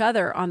with each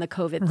other on the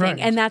COVID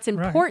thing. And that's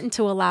important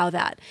to allow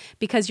that,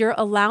 because you're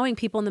allowing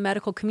people in the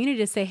medical community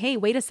to say, hey,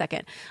 wait a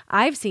second,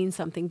 I've seen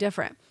something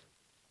different.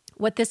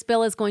 What this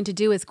bill is going to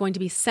do is going to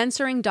be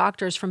censoring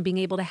doctors from being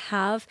able to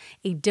have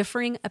a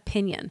differing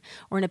opinion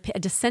or a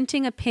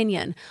dissenting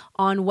opinion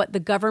on what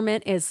the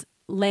government is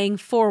laying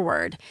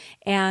forward,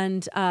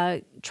 and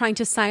trying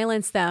to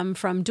silence them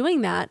from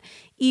doing that,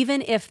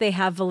 even if they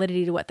have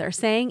validity to what they're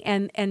saying,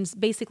 and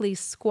basically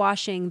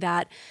squashing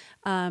that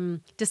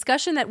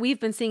discussion that we've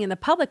been seeing in the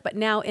public, but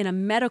now in a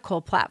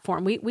medical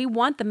platform. We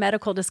want the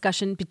medical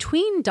discussion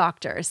between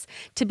doctors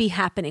to be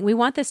happening. We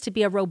want this to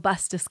be a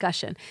robust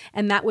discussion,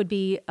 and that would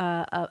be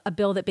a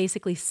bill that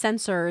basically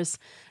censors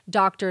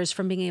doctors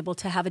from being able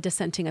to have a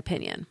dissenting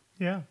opinion.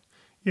 Yeah,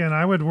 and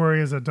I would worry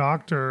as a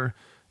doctor,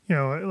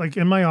 like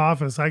in my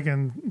office, I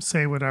can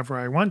say whatever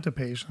I want to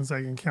patients.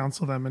 I can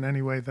counsel them in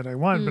any way that I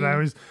want. But I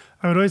would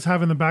always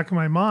have in the back of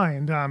my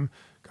mind,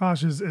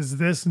 gosh, is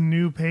this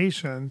new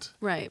patient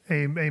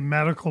a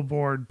medical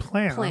board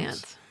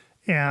plant?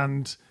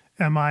 And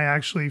am I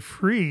actually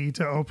free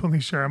to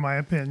openly share my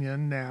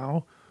opinion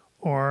now,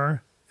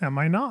 or am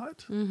I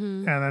not?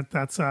 Mm-hmm. And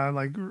that's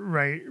like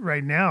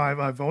right now,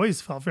 I've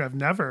always felt free. I've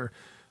never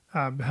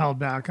held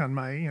back on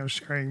my,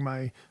 sharing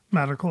my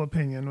medical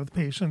opinion with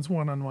patients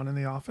one-on-one in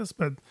the office,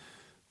 but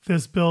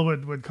this bill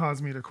would cause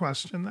me to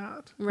question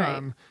that. Right.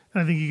 And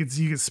I think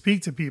you could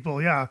speak to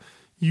people. Yeah,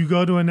 you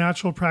go to a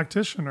natural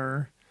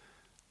practitioner.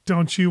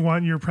 Don't you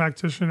want your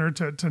practitioner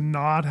to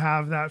not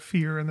have that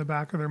fear in the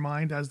back of their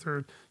mind as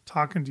they're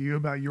talking to you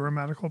about your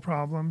medical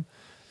problem,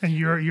 and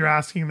you're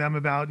asking them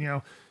about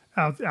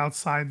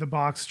outside the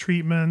box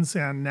treatments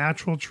and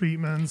natural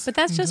treatments? But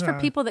that's just for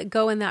people that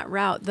go in that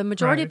route. The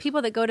majority of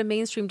people that go to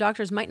mainstream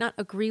doctors might not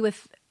agree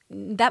with.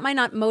 That might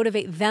not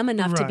motivate them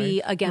enough to be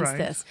against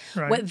this.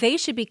 What they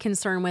should be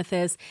concerned with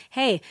is,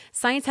 hey,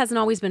 science hasn't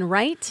always been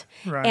right.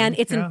 And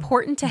it's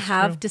important to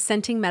have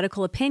dissenting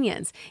medical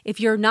opinions. If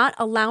you're not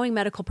allowing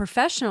medical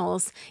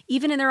professionals,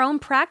 even in their own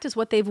practice,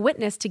 what they've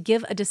witnessed, to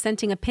give a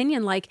dissenting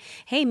opinion like,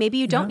 hey, maybe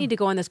you don't need to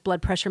go on this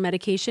blood pressure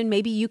medication.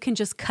 Maybe you can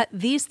just cut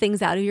these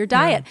things out of your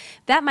diet.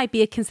 That might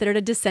be considered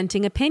a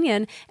dissenting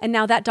opinion. And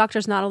now that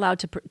doctor's not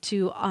allowed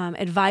to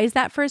advise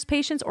that for his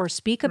patients or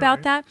speak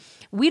about that.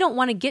 We don't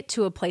want to get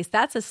to a place.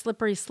 That's a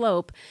slippery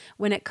slope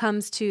when it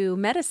comes to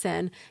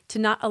medicine, to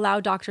not allow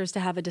doctors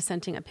to have a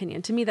dissenting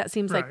opinion. To me, that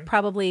seems like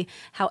probably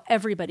how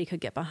everybody could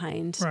get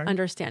behind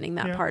understanding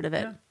that part of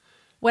it. Yeah.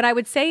 What I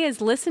would say is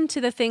listen to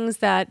the things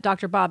that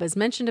Dr. Bob has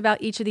mentioned about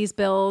each of these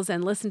bills,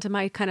 and listen to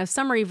my kind of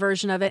summary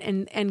version of it,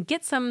 and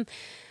get some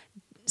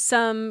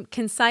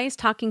concise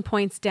talking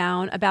points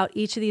down about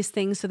each of these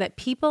things, so that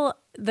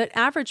the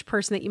average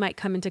person that you might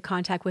come into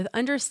contact with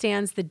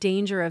understands the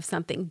danger of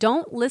something.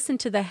 Don't listen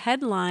to the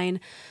headline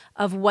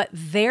of what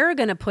they're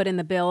going to put in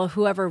the bill,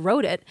 whoever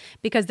wrote it,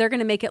 because they're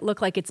going to make it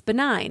look like it's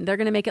benign. They're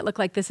going to make it look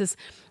like this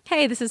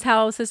is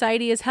how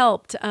society is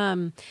helped.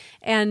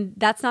 And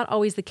that's not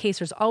always the case.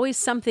 There's always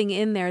something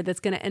in there that's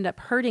going to end up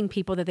hurting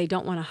people that they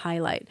don't want to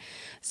highlight.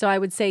 So I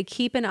would say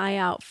keep an eye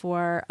out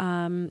for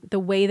the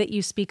way that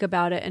you speak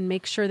about it, and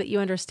make sure that you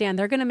understand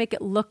they're going to make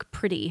it look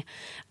pretty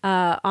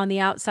on the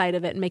outside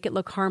of it and make it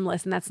look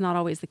harmless. And that's not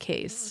always the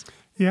case.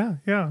 Yeah.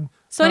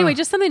 So anyway,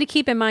 just something to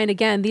keep in mind.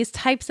 Again, these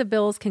types of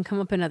bills can come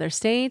up in other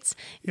states.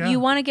 You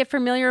want to get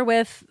familiar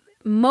with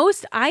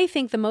I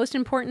think the most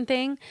important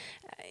thing,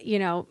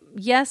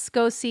 yes,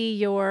 go see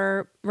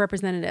your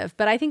representative.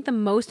 But I think the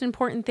most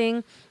important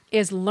thing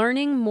is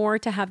learning more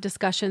to have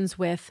discussions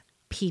with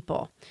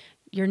people,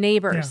 your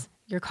neighbors,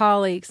 your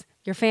colleagues,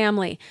 your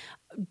family.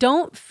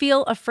 don't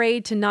feel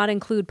afraid to not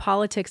include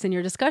politics in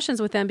your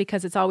discussions with them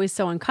because it's always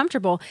so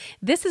uncomfortable.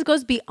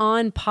 Goes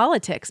beyond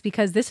politics,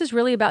 because this is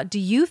really about, do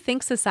you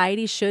think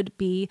society should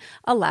be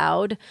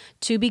allowed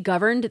to be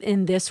governed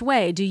in this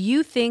way? Do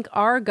you think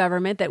our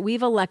government that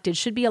we've elected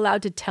should be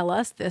allowed to tell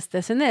us this,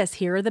 this, and this?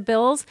 Here are the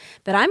bills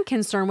that I'm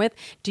concerned with.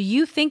 Do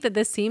you think that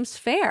this seems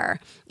fair?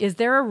 Is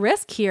there a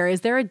risk here?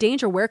 Is there a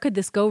danger? Where could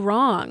this go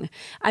wrong?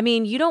 I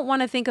mean, you don't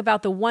want to think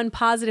about the one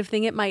positive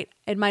thing it might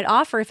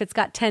offer if it's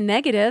got 10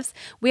 negatives.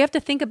 We have to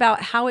think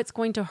about how it's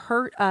going to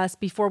hurt us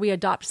before we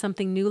adopt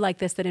something new like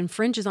this that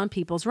infringes on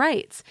people's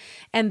rights.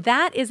 And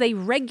that is a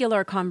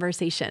regular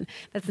conversation.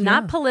 That's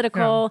not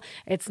political.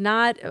 Yeah. It's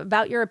not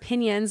about your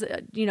opinions,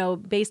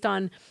 based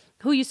on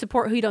who you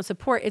support, who you don't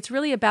support. It's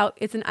really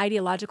it's an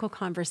ideological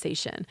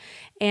conversation.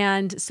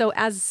 And so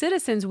as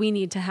citizens, we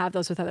need to have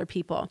those with other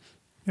people.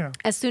 Yeah.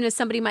 As soon as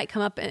somebody might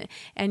come up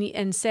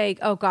and say,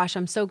 oh gosh,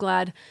 I'm so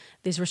glad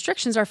these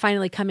restrictions are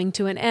finally coming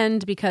to an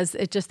end because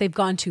they've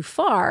gone too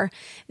far.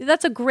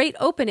 That's a great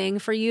opening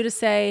for you to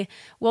say,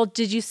 well,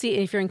 did you see,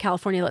 if you're in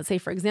California, let's say,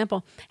 for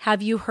example,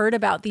 have you heard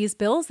about these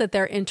bills that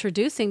they're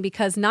introducing?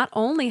 Because not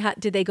only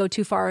did they go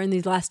too far in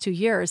these last 2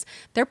 years,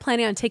 they're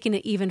planning on taking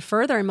it even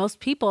further. And most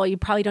people, you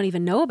probably don't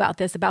even know about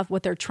this, about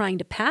what they're trying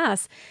to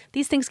pass.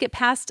 These things get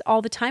passed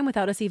all the time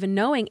without us even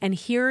knowing. And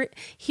here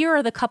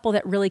are the couple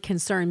that really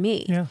concern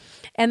me. Yeah.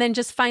 And then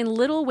just find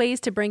little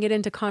ways to bring it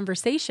into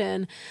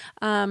conversation,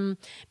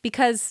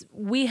 because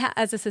we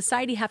as a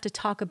society have to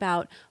talk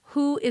about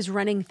who is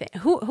running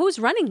who's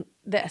running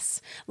this.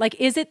 Like,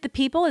 is it the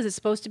people? Is it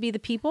supposed to be the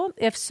people?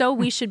 If so,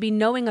 we should be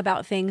knowing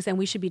about things and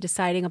we should be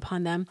deciding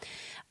upon them.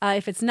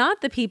 If it's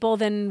not the people,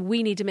 then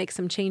we need to make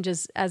some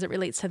changes as it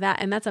relates to that.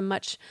 And that's a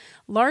much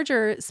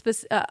larger,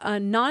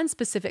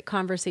 non-specific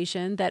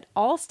conversation that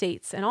all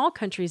states and all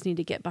countries need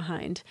to get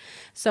behind.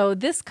 So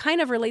this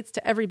kind of relates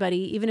to everybody,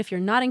 even if you're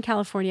not in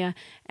California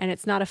and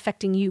it's not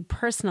affecting you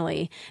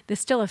personally. This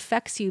still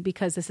affects you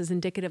because this is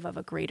indicative of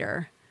a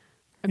greater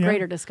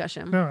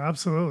discussion. No,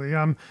 absolutely.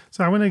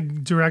 So I want to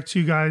direct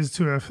you guys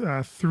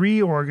to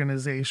 3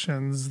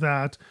 organizations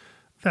that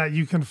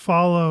you can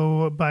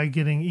follow by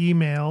getting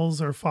emails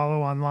or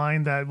follow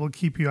online that will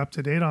keep you up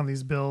to date on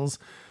these bills.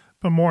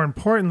 But more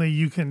importantly,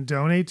 you can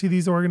donate to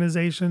these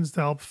organizations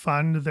to help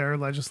fund their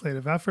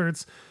legislative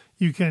efforts.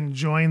 You can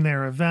join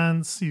their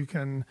events. You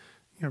can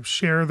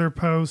share their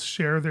posts,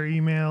 share their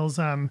emails.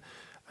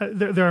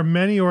 There are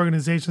many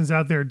organizations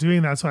out there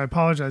doing that, so I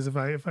apologize if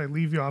I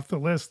leave you off the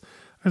list.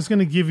 I'm just going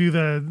to give you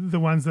the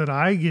ones that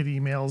I get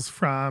emails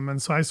from,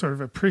 and so I sort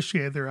of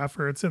appreciate their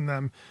efforts in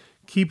them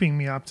keeping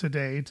me up to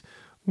date.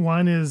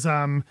 One is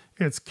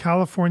it's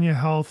California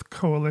Health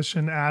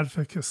Coalition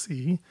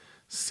Advocacy,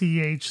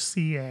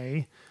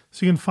 CHCA.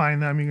 So you can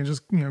find them. You can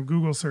just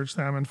Google search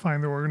them and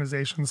find their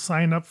organization.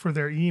 Sign up for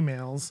their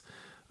emails.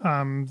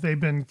 They've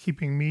been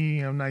keeping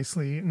me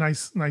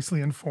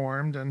nicely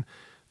informed, and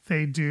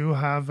they do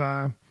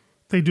have.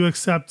 They do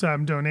accept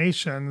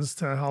donations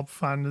to help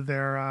fund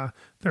their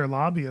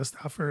lobbyist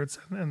efforts,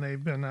 and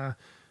they've been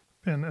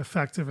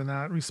effective in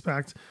that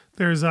respect.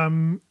 There's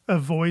a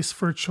Voice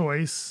for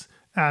Choice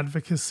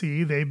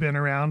Advocacy. They've been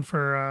around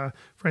for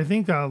I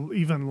think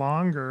even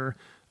longer,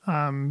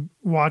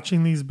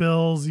 watching these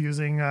bills,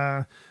 using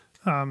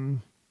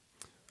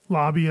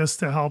lobbyists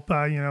to help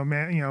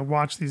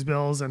watch these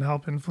bills and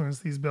help influence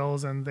these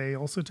bills, and they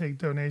also take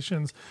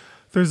donations.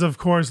 There's, of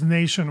course,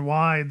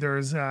 nationwide,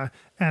 there's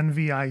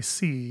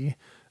NVIC,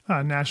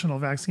 National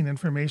Vaccine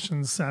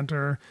Information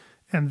Center,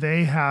 and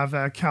they have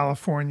a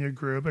California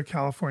group, a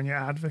California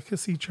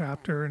advocacy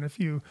chapter. And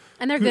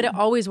they're good at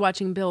always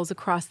watching bills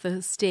across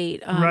the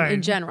state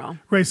in general.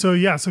 Right. So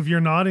if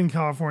you're not in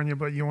California,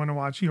 but you want to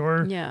watch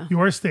your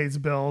state's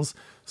bills,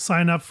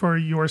 sign up for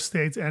your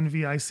state's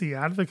NVIC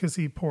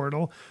advocacy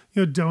portal.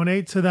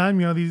 Donate to them.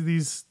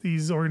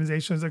 These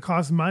organizations, it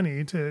costs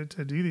money to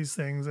do these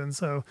things, and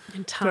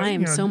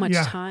time, so much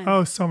time.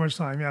 Oh, so much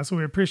time. Yeah. So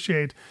we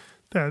appreciate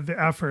the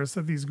efforts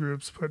that these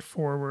groups put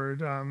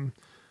forward.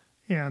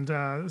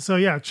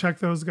 Check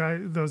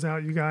those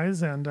out, you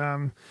guys,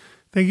 and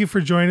thank you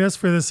for joining us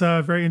for this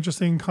very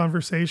interesting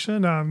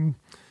conversation. I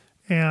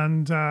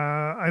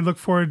look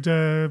forward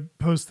to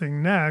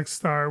posting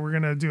next. We're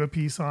going to do a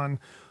piece on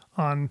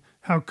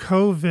how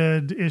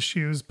COVID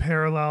issues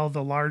parallel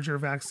the larger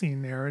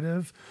vaccine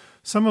narrative.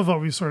 Some of what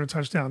we've sort of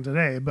touched down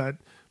today, but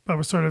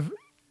we'll sort of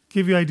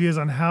give you ideas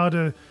on how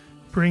to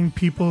bring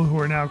people who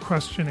are now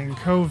questioning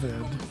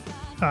COVID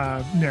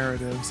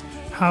narratives,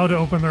 how to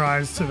open their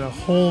eyes to the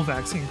whole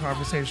vaccine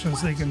conversation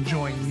so they can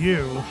join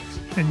you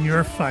in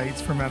your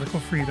fights for medical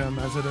freedom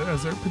as it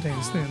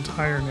pertains to the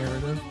entire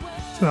narrative.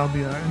 So that'll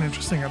be an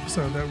interesting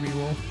episode that we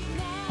will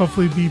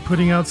hopefully be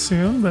putting out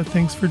soon. But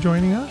thanks for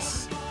joining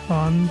us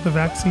on the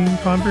vaccine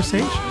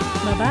conversation.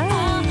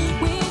 Bye-bye.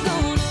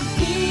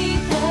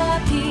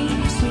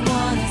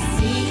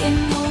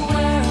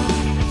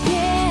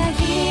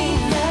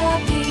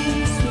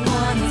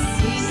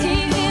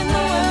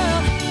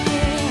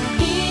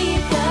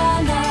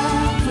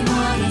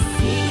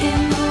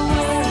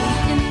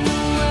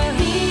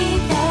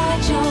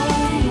 Joy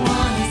you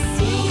want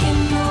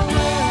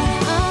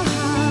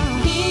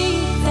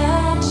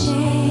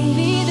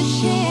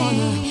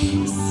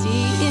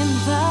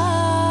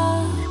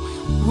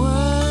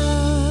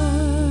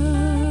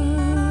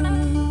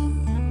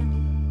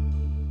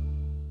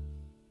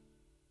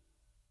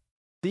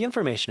The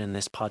information in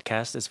this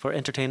podcast is for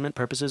entertainment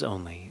purposes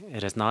only.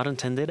 It is not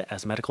intended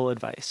as medical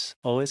advice.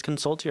 Always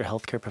consult your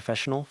healthcare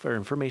professional for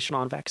information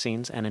on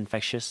vaccines and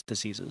infectious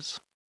diseases.